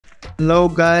Hello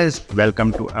guys,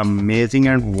 welcome to Amazing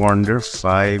and Wonder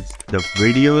 5. The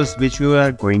videos which you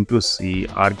are going to see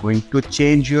are going to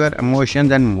change your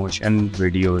emotions and motion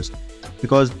videos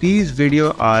because these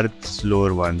videos are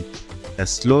slower one. The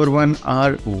slower one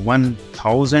are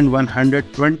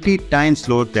 1120 times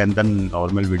slower than the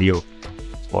normal video.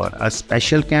 For a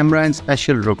special camera and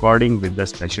special recording with the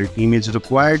special team is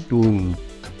required to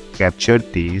capture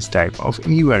these type of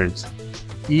events.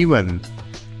 Even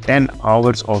 10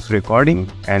 hours of recording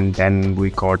and then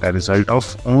we got a result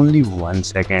of only 1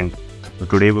 second. So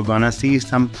today we're gonna see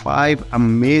some 5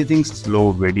 amazing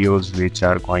slow videos which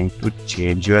are going to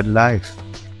change your life.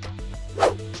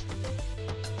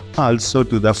 Also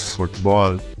to the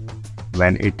football,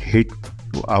 when it hit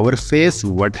to our face,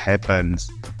 what happens?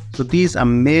 So these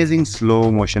amazing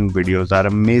slow motion videos are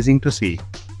amazing to see.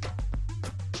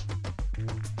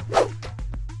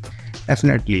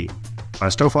 Definitely.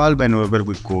 First of all, whenever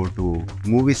we go to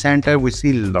movie center, we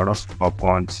see a lot of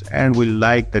popcorns and we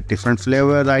like the different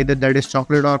flavors, either that is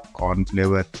chocolate or corn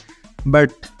flavor.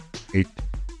 But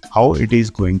how it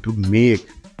is going to make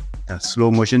the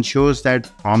slow motion shows that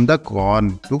from the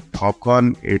corn to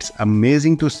popcorn, it's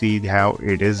amazing to see how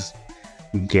it is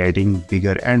getting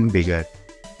bigger and bigger.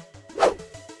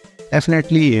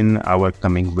 Definitely in our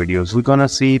coming videos, we're gonna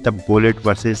see the bullet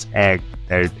versus egg.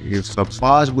 That if a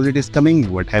fast bullet is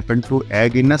coming, what happened to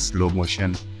egg in a slow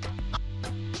motion.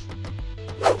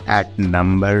 At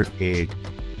number 8,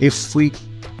 if we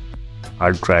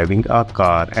are driving a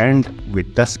car and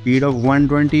with the speed of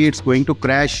 120, it's going to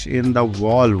crash in the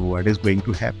wall. What is going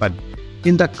to happen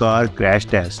in the car crash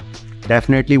test?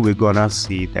 Definitely we're gonna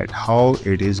see that how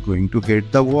it is going to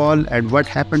hit the wall and what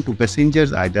happened to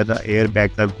passengers. Either the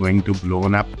airbags are going to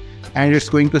blown up and it's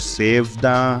going to save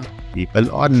the people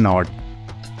or not.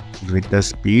 With the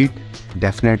speed,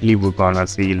 definitely we're gonna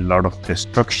see a lot of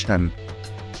destruction.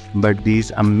 But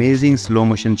these amazing slow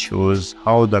motion shows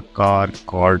how the car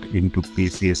got into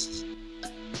pieces.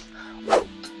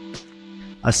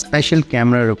 A special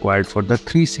camera required for the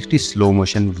 360 slow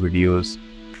motion videos.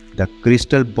 The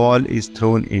crystal ball is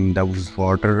thrown in the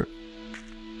water,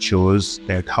 shows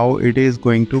that how it is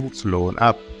going to flow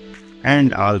up.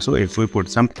 And also if we put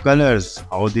some colors,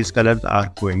 how these colors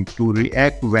are going to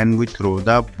react when we throw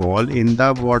the ball in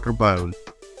the water bowl.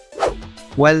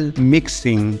 While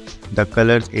mixing the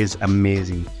colors is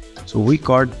amazing. So we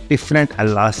got different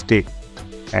elastic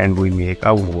and we make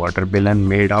a water balloon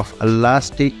made of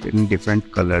elastic in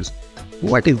different colors.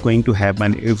 What is going to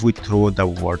happen if we throw the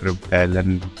water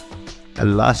balloon,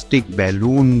 elastic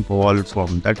balloon ball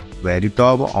from that very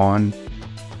top on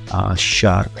a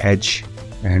sharp edge?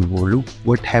 And look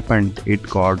what happened, it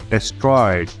got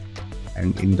destroyed.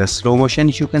 And in the slow motion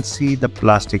you can see the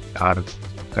plastic are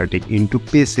cutting into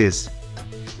pieces.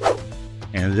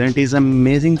 And it is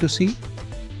amazing to see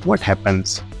what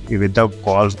happens with the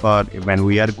golf bar when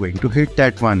we are going to hit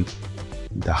that one.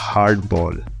 The hard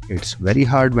ball, it's very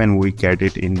hard when we get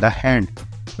it in the hand.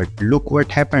 But look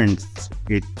what happens,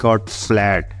 it got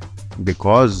flat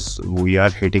because we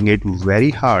are hitting it very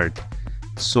hard.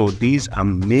 So these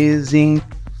amazing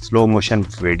slow motion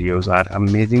videos are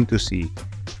amazing to see.